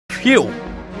Phew!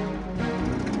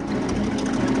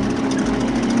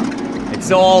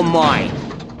 It's all mine.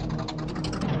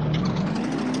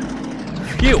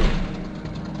 Phew!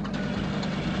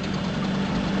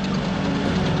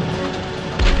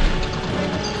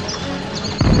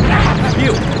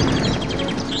 Phew!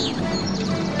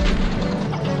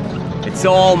 It's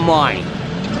all mine.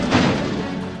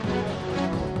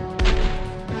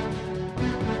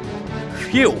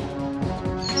 Phew!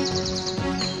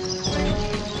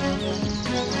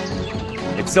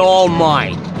 It's all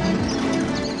mine.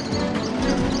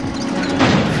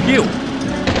 Phew!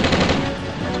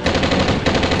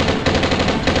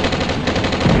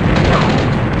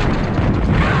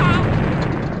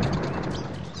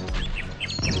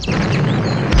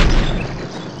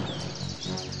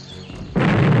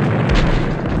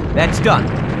 That's done.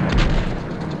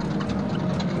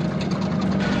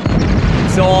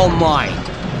 It's all mine.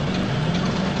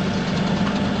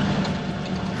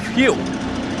 Phew!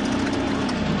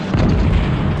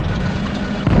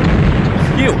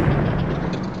 Phew!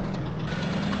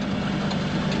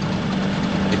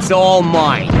 It's all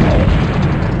mine.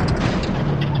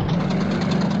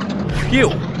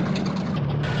 Phew!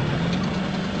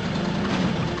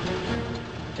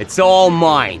 It's all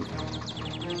mine.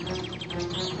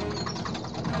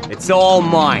 It's all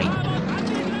mine.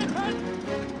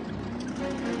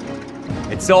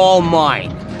 It's all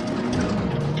mine.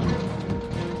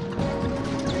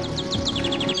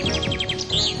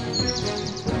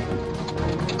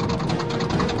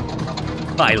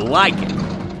 I like it.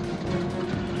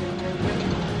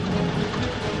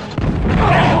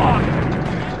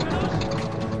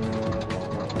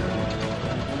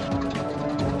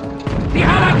 Die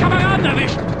haben einen Kameraden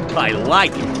erwischt! I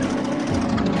like it.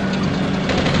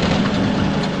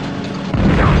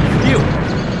 Phew.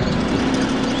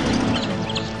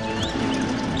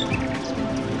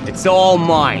 It's all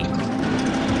mine.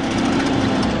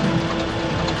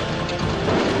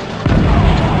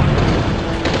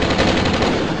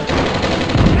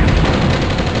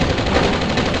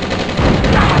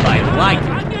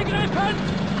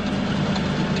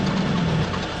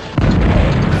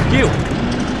 Phew!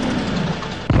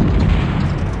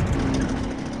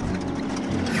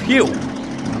 Phew!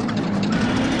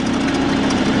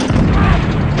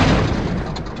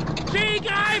 Sie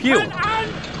greifen Phew. an!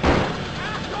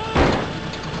 Achtung!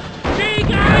 Sie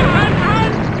greifen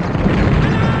an!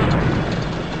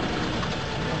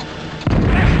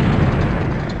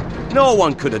 No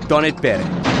one could have done it better.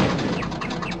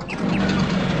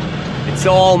 It's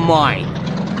all mine.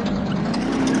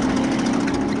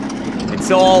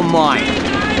 It's all mine.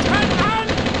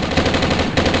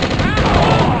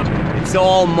 It's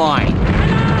all mine.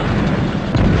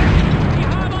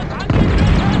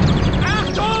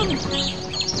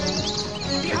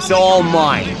 It's all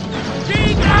mine.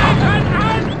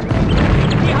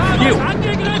 Phew.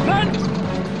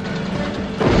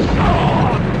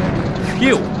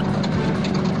 Phew.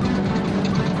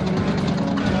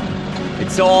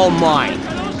 It's all mine.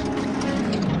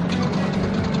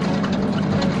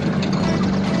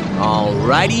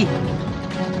 Alrighty.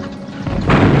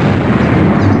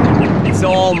 It's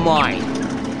all mine.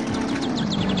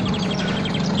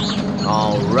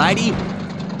 Alrighty.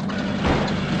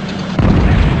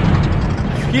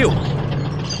 Phew.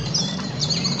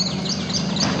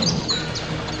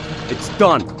 It's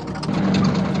done.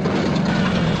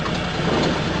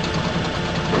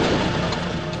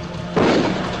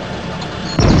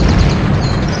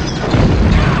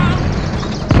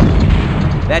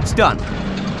 That's done.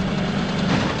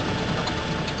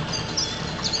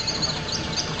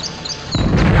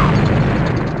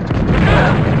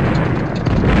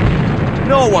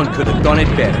 No one could have done it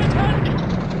better.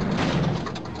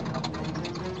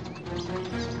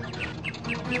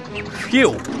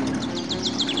 Phew.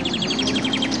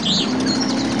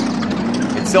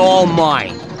 It's all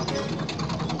mine.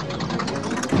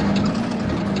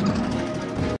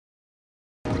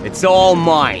 It's all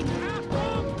mine.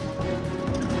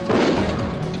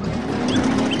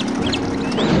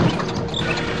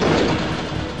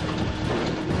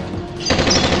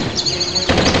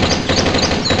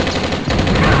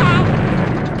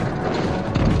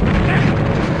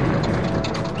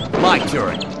 My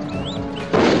turn.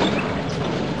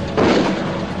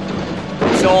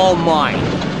 It's all mine.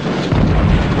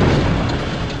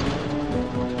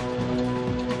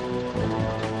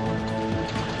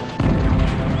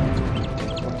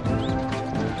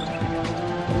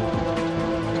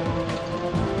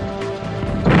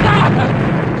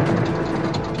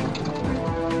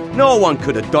 No one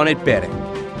could have done it better.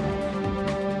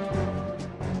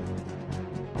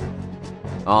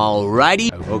 Alrighty.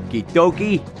 Okie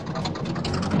dokie.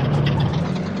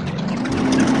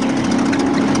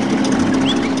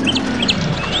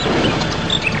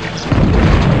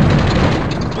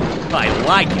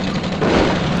 like it.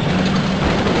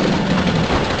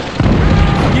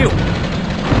 You.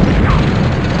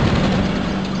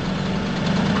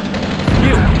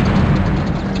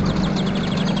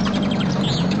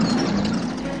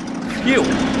 You.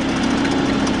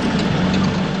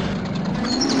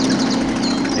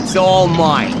 It's all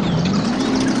mine.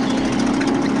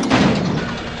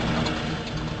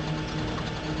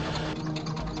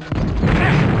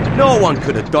 No one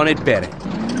could have done it better.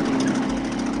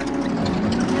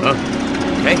 Huh?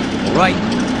 Okay, all right.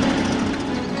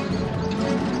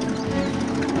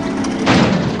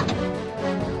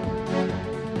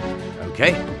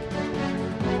 Okay.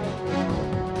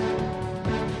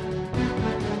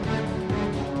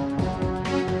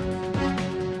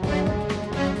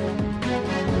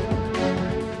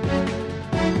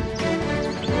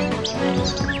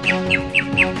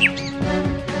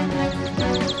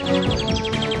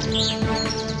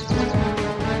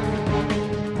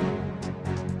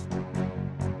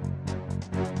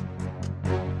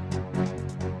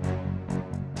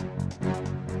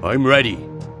 I'm ready.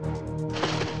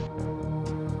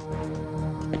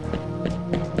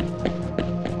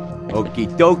 Okie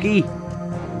dokie.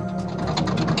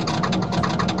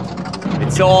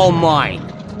 It's all mine.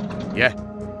 Yeah.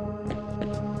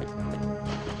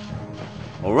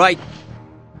 All right.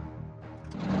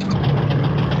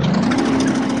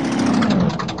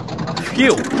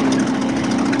 Phew.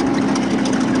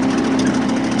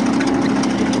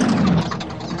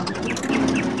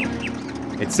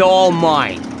 It's all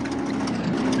mine.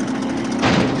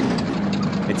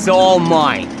 It's all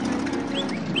mine.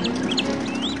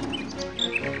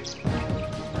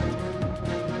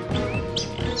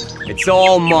 It's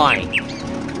all mine.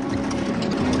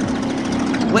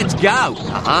 Let's go.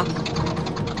 Uh-huh.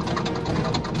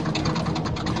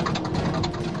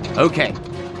 Okay.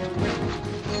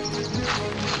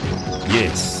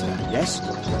 Yes. Yes?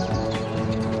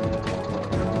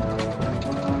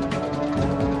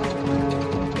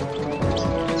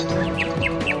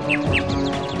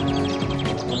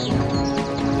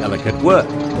 Delicate work.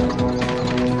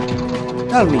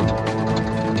 Tell me.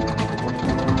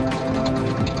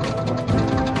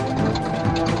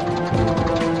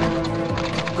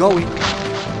 Going.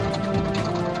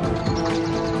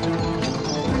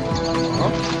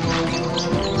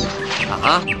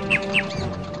 Uh-huh.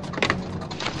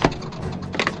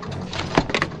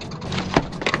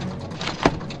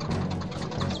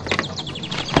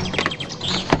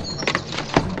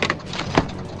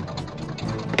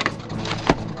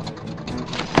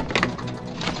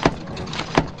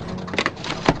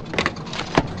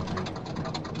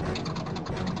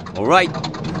 All right.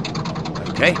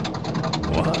 Okay.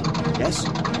 What? Yes?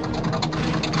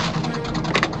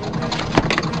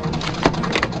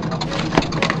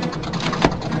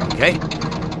 Okay.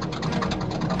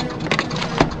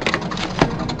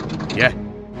 Yeah.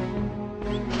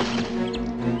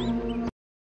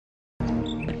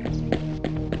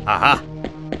 Aha.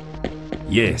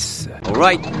 Yes. All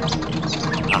right.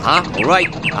 Uh-huh. All right.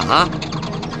 Uh-huh.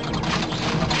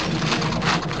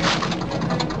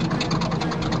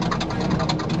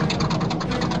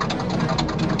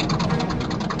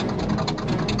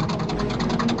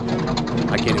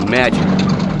 I can imagine.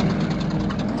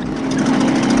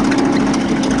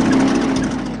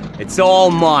 It's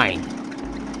all mine.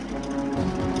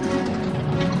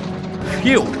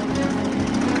 Phew.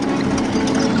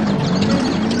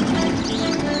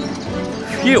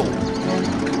 Phew.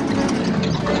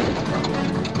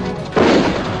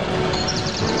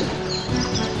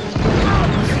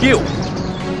 Phew.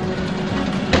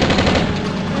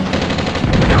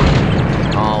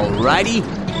 Alrighty.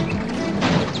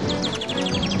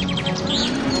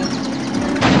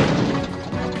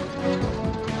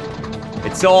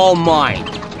 It's all mine.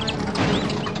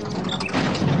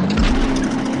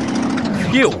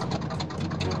 Phew.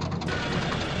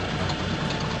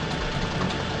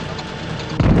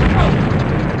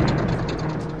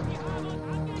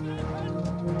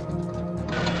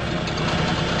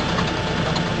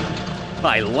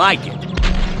 I like it.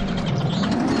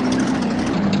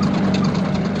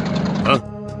 Huh?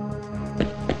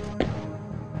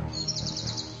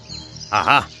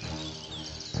 Aha.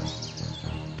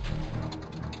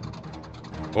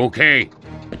 Okay.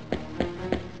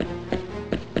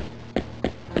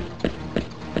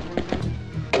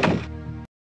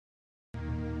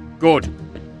 Good.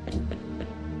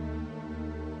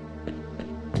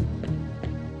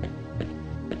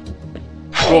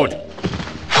 Good.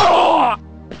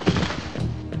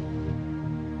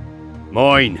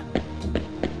 Mine.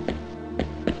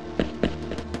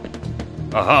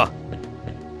 Aha.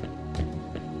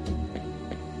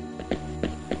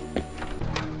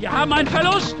 Wir haben einen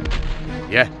Verlust.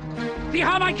 Ja, Sie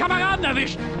haben einen Kameraden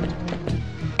erwischt.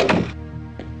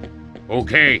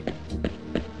 okay.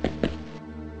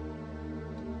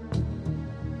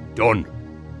 Done.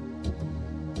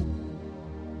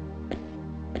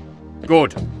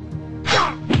 Good.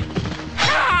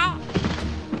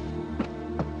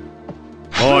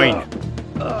 Mine.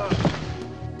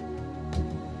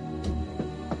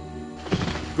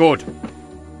 Good.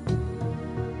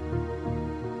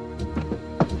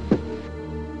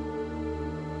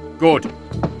 Good.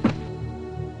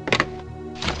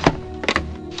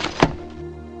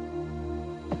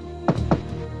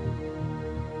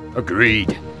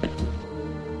 Agreed.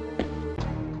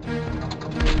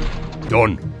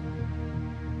 Done.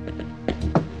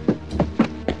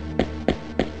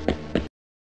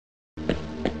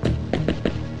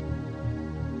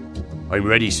 I'm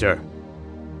ready, sir.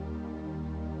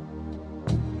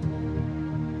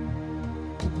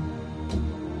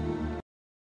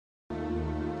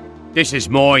 This is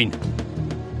mine.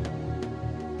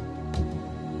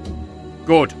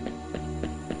 Good.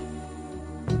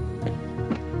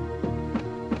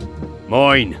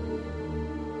 Mine.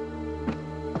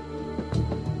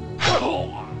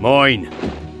 Mine.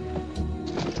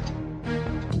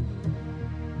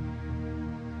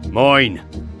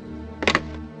 Mine.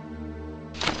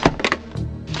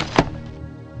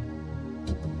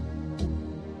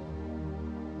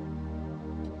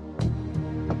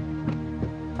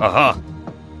 Aha.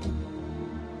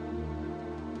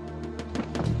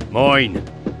 Mine.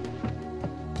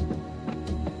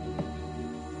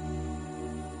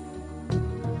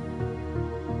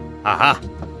 Aha.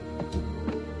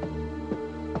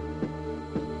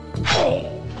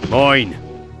 Mine.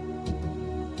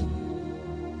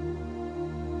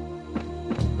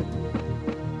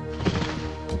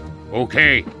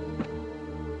 Okay.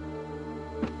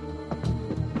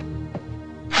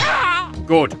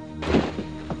 Good.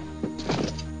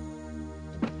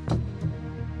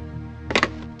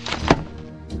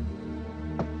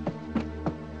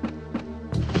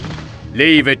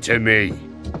 Leave it to me.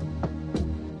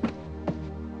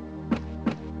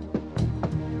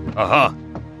 Aha.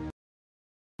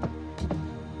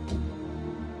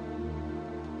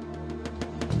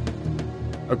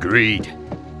 Agreed.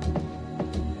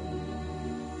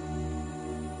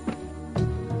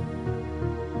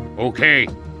 Okay.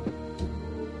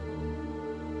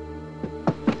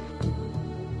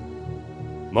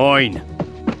 Mine.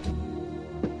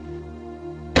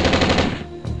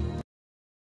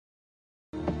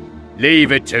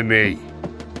 Leave it to me.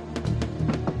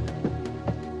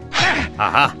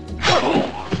 Aha.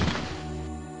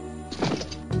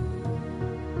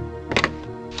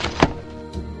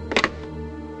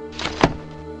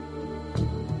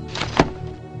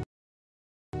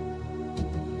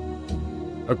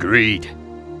 Agreed.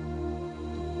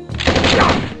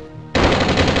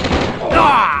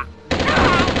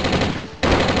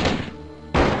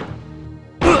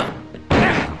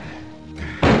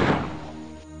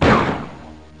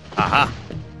 Aha.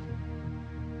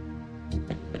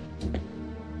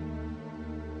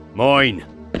 Mine.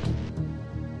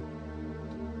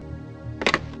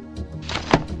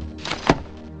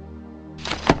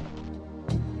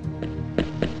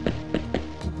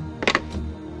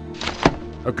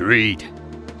 Agreed.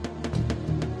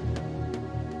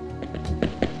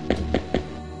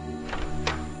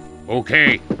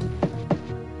 Okay.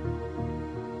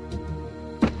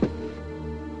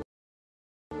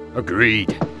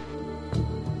 Agreed.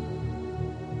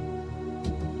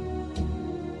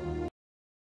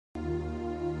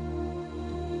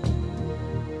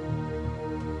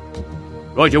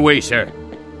 Right away, sir.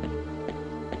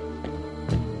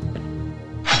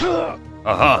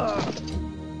 Aha.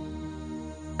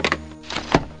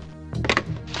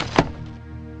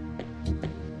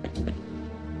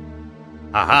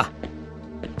 Aha.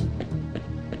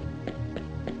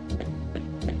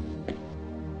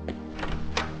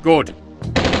 Good.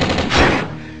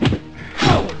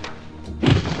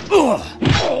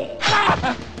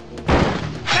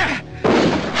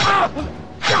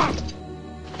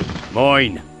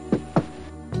 Mine.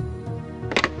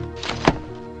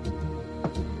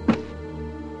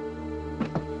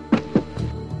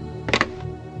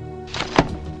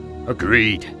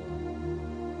 Agreed.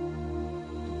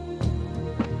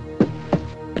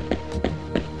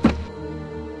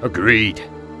 Agreed.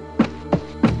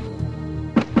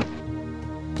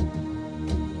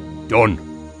 Done.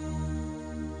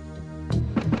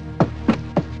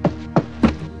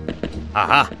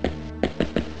 Aha.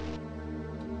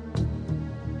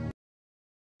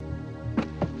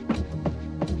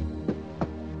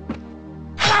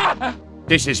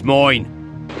 This is mine.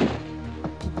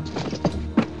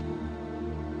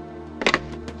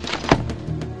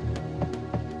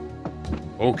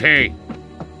 Okay.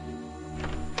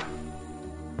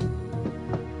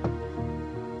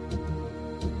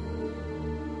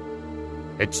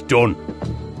 It's done.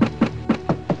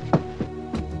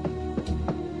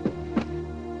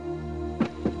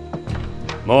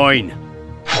 Mine.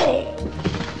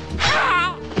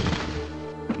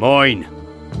 Mine.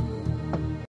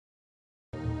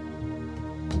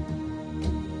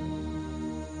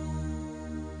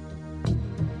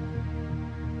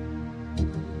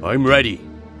 I'm ready.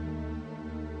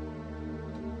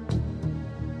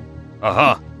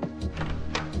 Aha.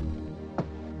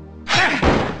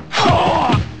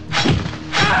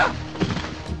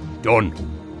 Done.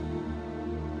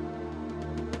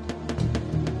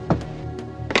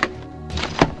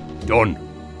 Done.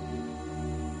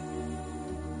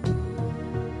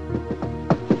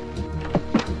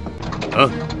 Huh?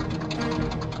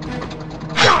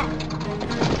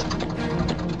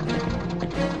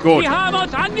 Gut. Die haben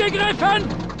uns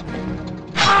angegriffen!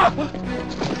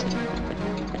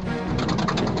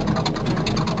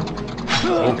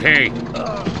 Okay.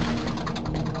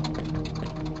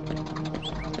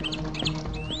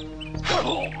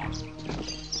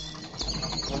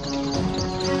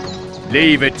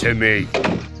 Leave it to me.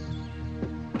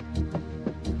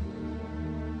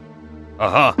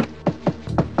 Aha.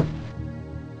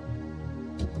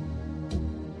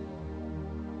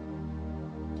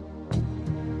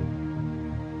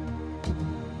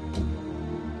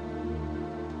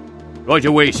 Right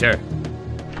away, sir.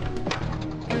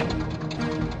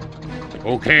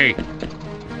 Okay.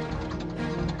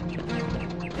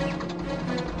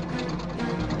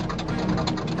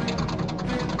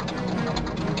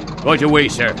 Right away,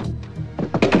 sir.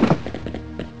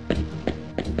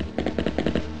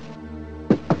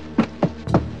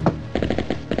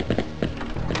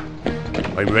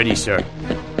 I'm ready, sir.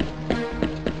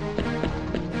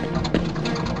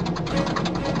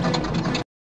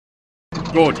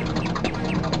 Good.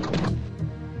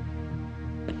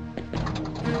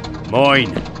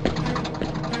 Mine.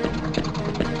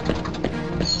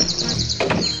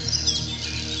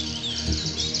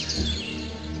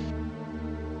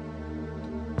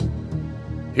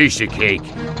 Piece of cake.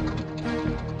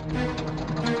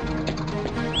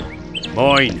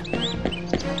 Mine.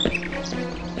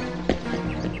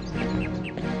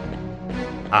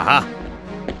 Aha.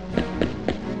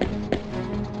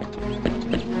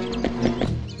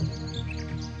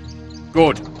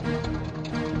 Good.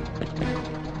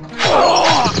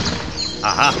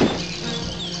 Aha.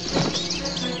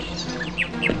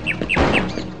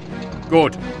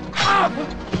 Good.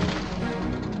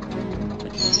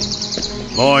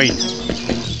 Mine.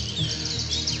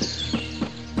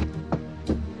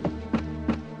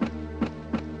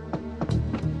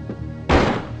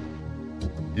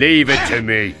 Leave it to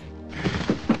me.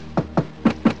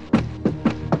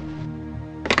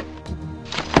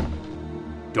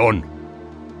 Done.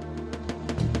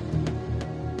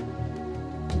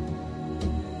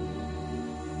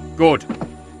 Good.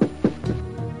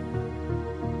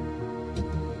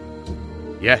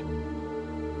 Yeah.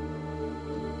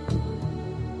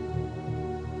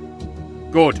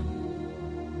 Good.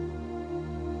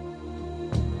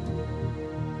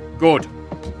 Good.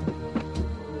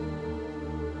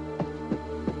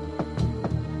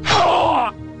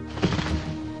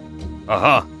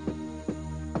 Aha.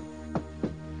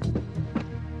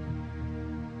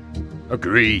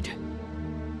 Agreed.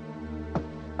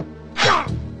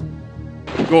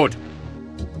 Good.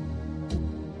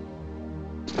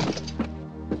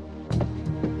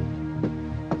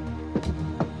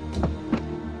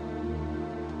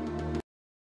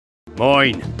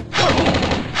 Mine.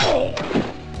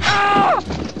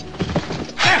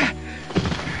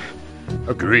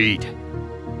 Agreed.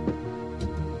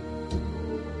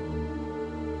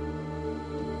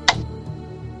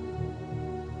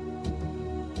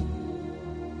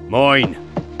 Mine.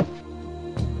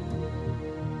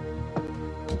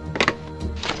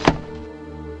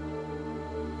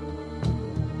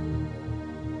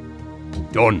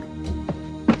 Done.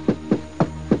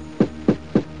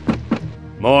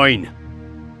 Mine.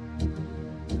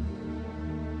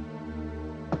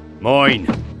 Mine.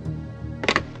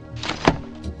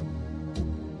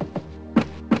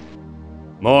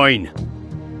 Mine.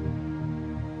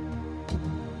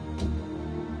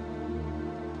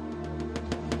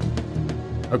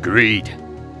 Agreed.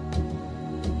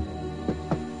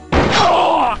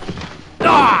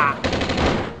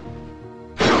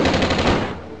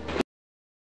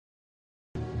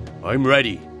 I'm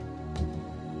ready.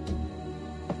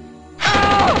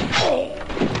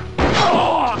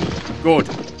 Good.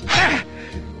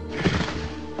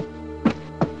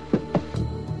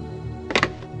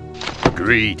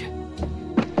 Agreed.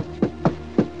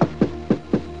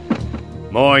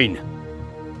 Mine.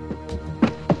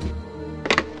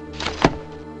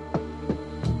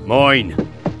 Mine.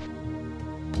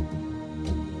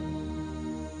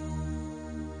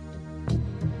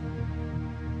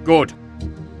 Good.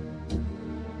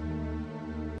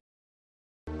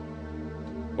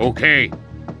 Okay.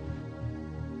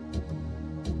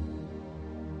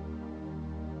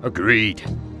 Agreed.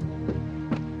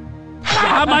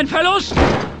 Wir haben einen Verlust!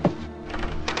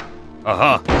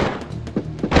 Aha.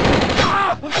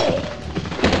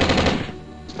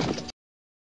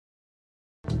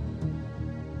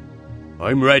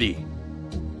 I'm ready.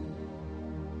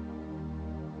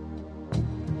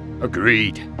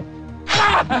 Agreed.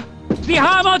 Sie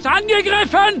haben uns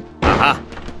angegriffen! Aha.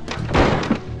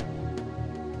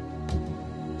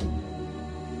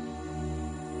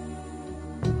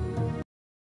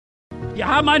 Wir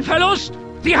haben einen Verlust!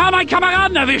 Sie haben einen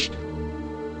Kameraden erwischt!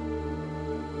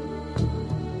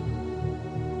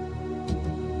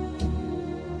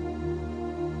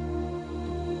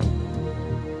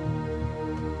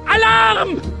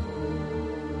 Alarm!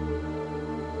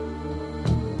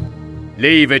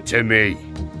 Leave it to me.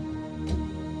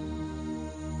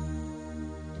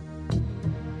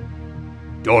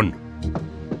 Done.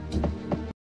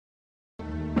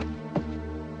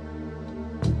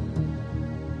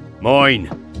 Mine.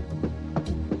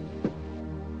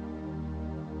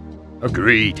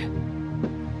 Agreed.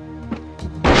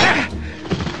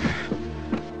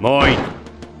 Mine.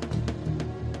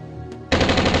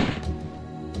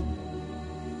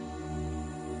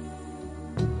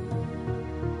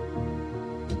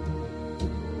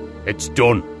 It's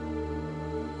done.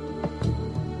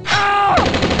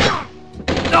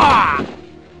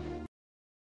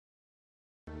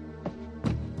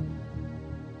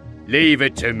 Leave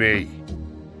it to me.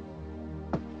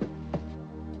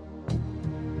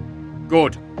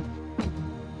 Good.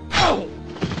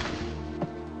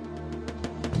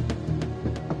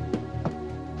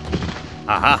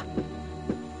 Aha.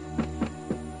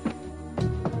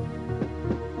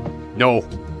 No.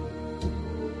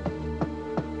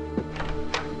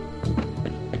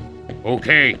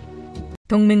 Okay.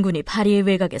 동맹군이 파리의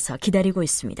외곽에서 기다리고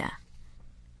있습니다.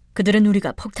 그들은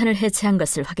우리가 폭탄을 해체한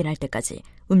것을 확인할 때까지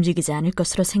움직이지 않을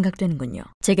것으로 생각되는군요.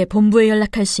 제게 본부에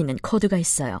연락할 수 있는 코드가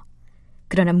있어요.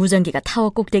 그러나 무전기가 타워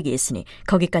꼭대기에 있으니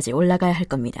거기까지 올라가야 할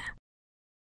겁니다.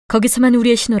 거기서만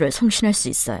우리의 신호를 송신할 수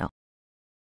있어요.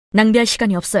 낭비할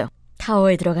시간이 없어요.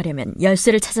 타워에 들어가려면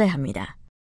열쇠를 찾아야 합니다.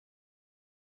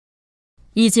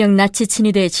 이 지역 나치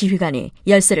친위대의 지휘관이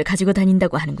열쇠를 가지고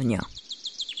다닌다고 하는군요.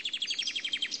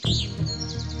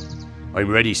 I'm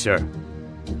ready, sir.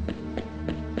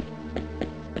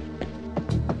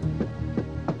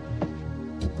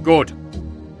 Good.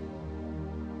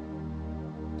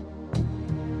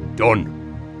 Done.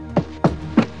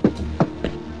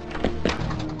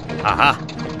 Aha.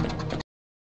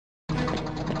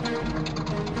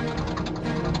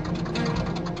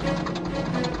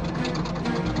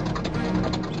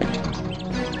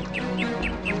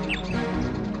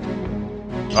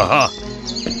 Aha.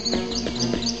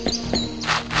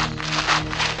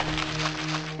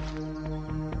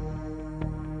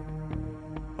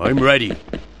 I'm ready.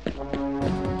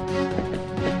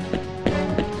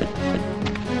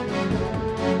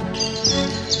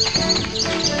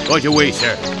 Right away,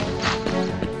 sir.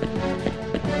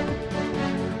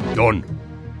 Done.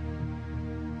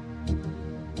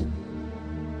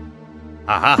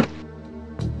 Aha.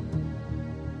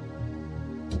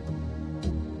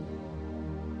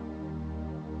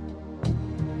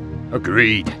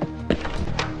 Agreed.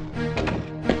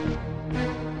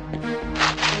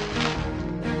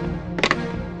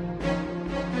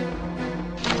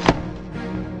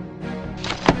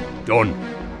 Done.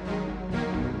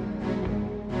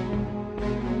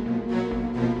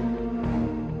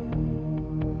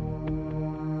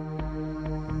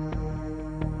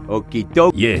 Okie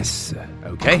doke. Yes.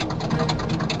 Okay.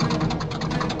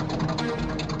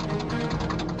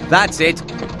 That's it.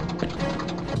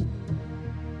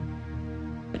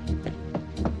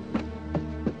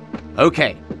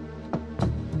 Okay.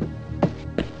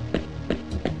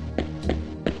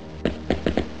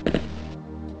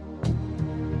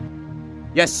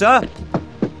 Yes, sir.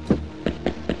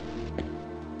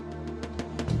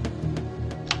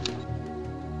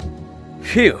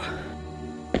 Phew.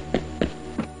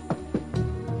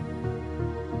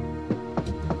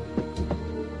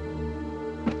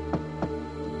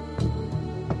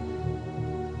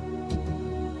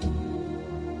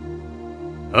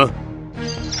 Huh?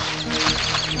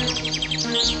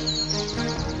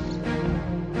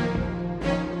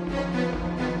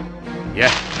 Yeah.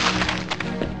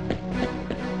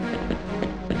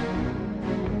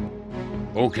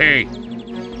 오케이.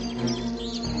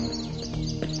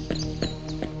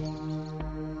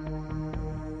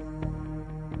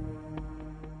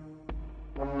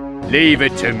 Leave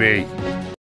it to me.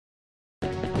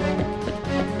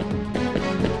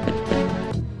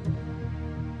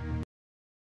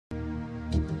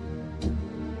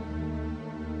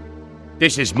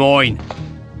 This is mine.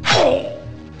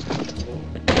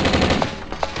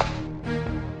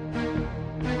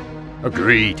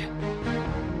 Agreed.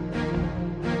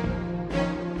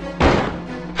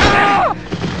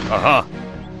 Aha.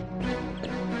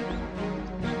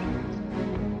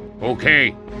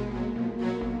 Okay.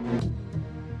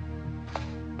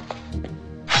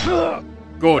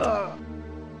 Good.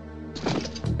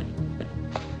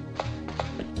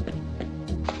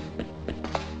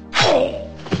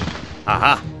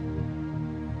 Aha.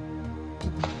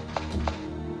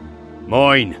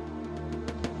 Mine.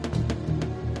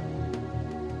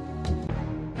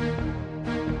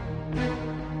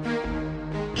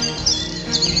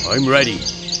 I'm ready.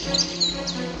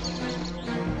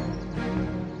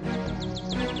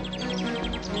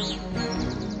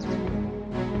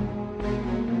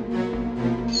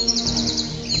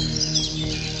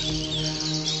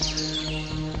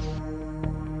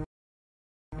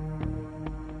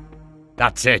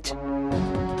 That's it.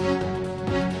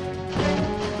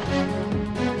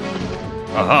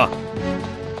 Aha.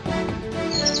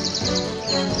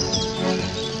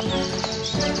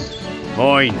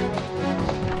 Mine.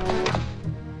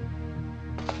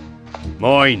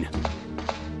 Mine.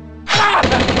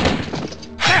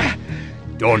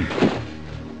 Done.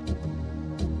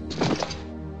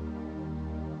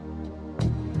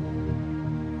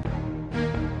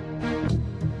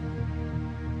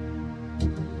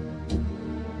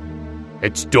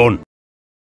 It's done.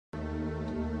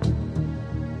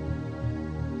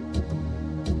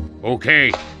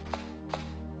 Okay.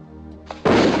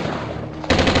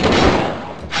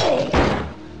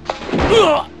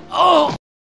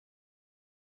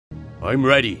 I'm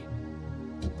ready.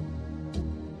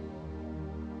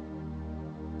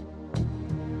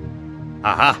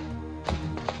 Aha.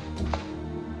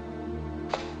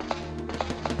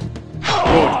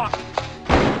 Good.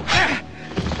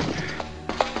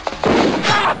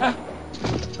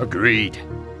 Agreed.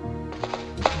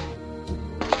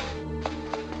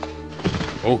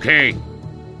 Okay.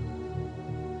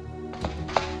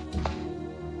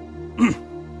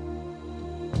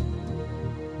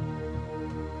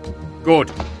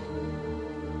 Good.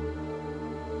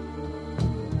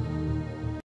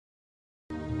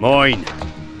 Mine.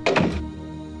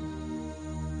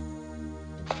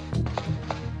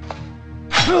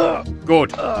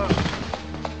 Good.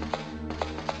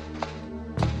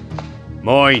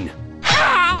 Mine.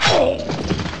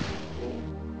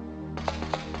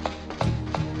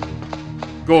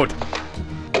 Good.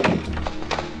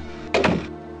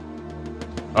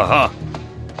 Aha.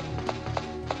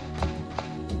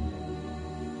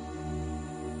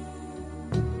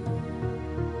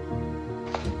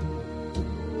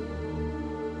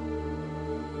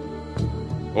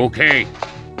 Okay.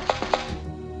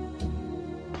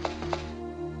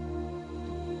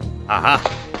 Aha.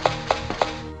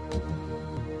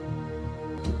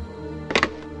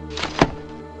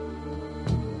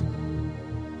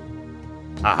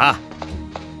 Aha.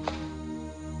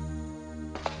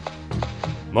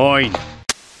 Mine.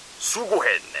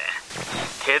 수고했네.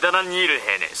 대단한 일을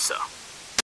해냈어.